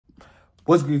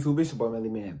What's good, YouTube? It's your boy Melly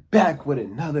Man back with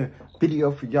another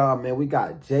video for y'all, man. We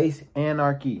got Jace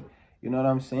Anarchy. You know what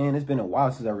I'm saying? It's been a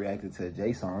while since I reacted to a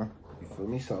Jace song. You feel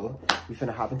me? So we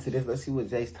finna hop into this. Let's see what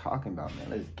Jace talking about, man.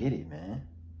 Let's get it, man.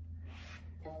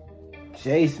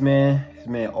 Jace, man, this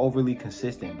man overly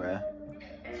consistent, bruh.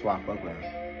 That's why I fuck with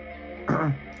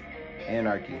him.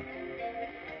 Anarchy.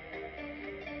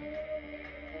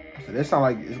 So this sound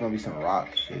like it's gonna be some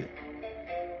rock shit.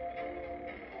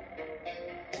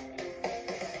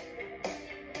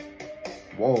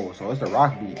 Whoa, so it's a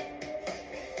rock beat.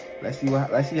 Let's see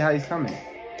how he's coming.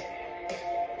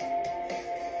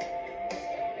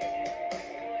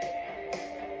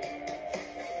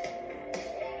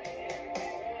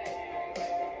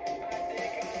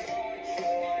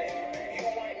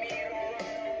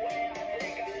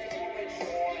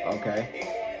 Okay.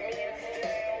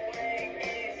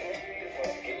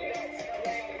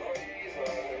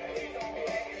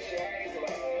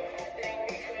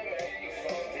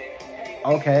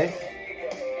 Okay.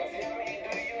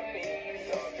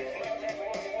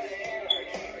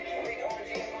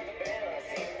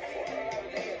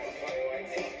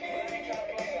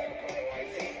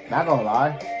 Not gonna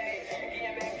lie,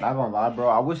 bro.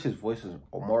 I wish his voice was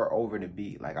more over the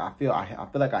beat. Like I feel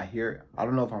like I hear. I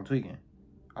don't know if I'm tweaking.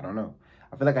 I don't know.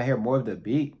 I feel like I hear more of the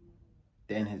beat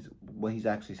than what he's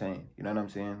actually saying. You know what I'm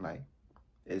saying? Like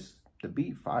it's the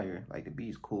beat fire. Like the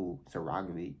beat's cool. It's a rock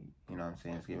beat. You know what I'm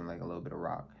saying? It's giving like a little bit of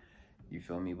rock. You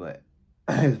feel me? But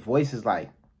his voice is like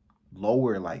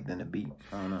lower like than the beat.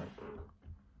 I don't know.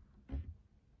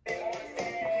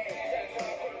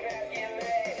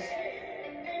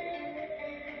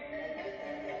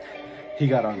 He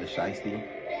got on the shiesty.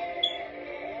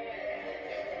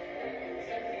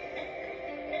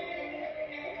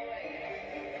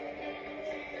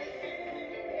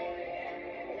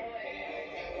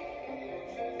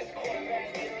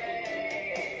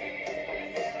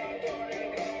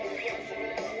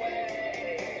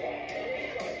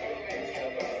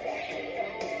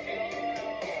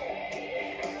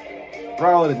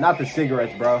 Bro, not the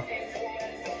cigarettes, bro.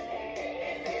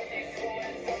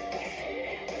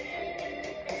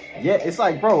 Yeah, it's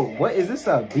like, bro, what is this,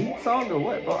 a beat song or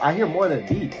what, bro? I hear more than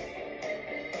beat.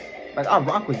 Like, I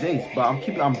rock with Jace, but I'm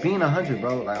being 100,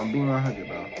 bro. Like, I'm being 100,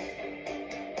 bro.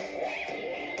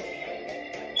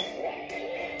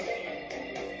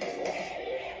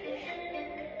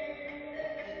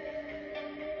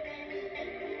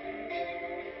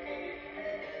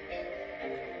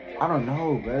 I don't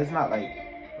know, bro. It's not like,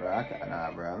 bro,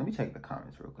 nah, bro. Let me check the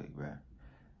comments real quick, bro.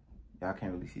 Y'all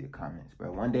can't really see the comments,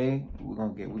 bro. One day we're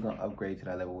gonna upgrade to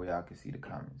that level where y'all can see the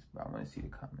comments, bro. I want to see the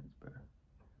comments, bro.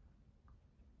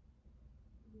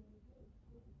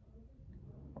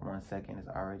 1 second is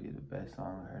already the best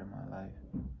song I heard in my life.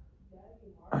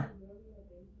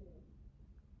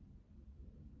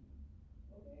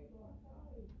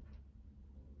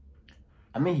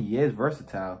 I mean, he is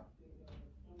versatile.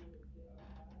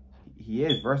 He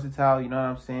is versatile, you know what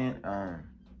I'm saying?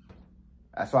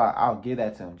 That's why I'll give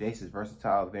that to him. Jace is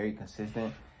versatile, very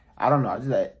consistent. I don't know. I just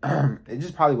like it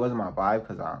just probably wasn't my vibe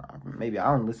because maybe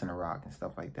I don't listen to rock and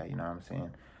stuff like that. You know what I'm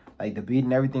saying? Like the beat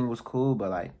and everything was cool,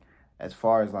 but like as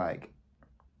far as like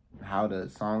how the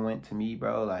song went to me,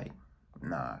 bro, like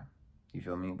nah. You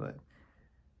feel me? But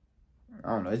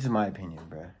I don't know. It's just my opinion,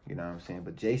 bro. You know what I'm saying?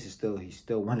 But Jace is he's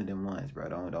still one of them ones, bro.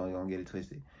 Don't get it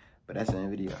twisted. But that's the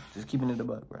end video. Just keeping it a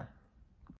buck, bro.